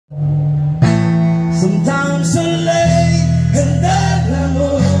Sometimes so late and then I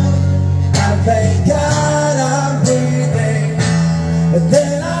move. I thank God I'm breathing, and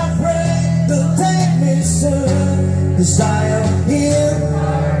then I pray to take me soon, 'cause I am here.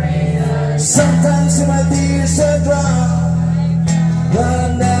 Sometimes my tears are dry, but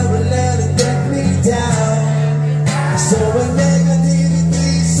I never let it get me down. So when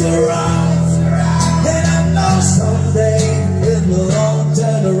negativity surrounds, then I know someday it will all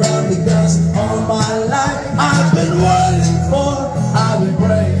turn around, because all my life I've been waiting for, I've been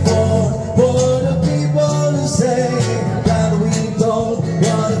praying for the people to say that we don't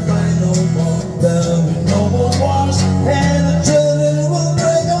wanna fight no more. There'll be no more wars, and the children will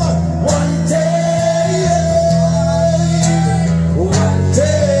break on one day, one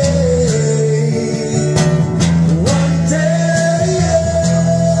day, one day,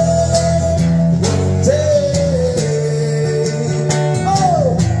 one day.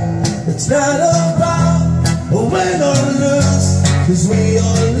 Oh, it's not about win or lose, 'cause we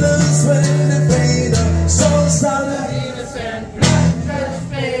all lose when the fade of soul started.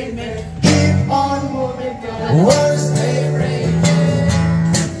 Keep on moving, words may break.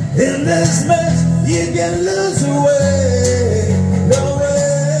 In this mess, you can lose your way. No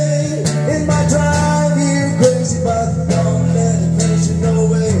way, it might drive you crazy, but don't let it finish you. No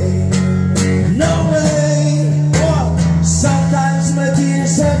way, no way. Oh, sometimes my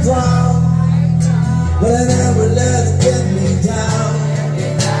tears are drowned, but I never let it get me down.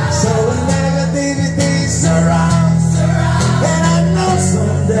 So when negativity surrounds, and I know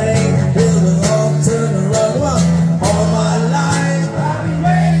someday it will all turn around. Well, all my life I've been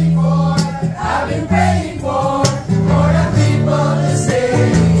waiting for, I've been praying for the people to say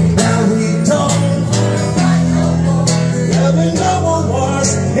that we don't fight no more. There'll be no more wars,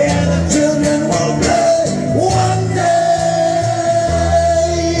 and the children will play one day,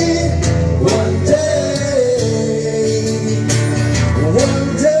 one day, one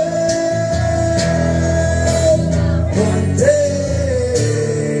day, one day.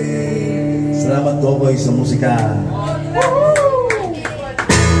 Salamat po sa musika.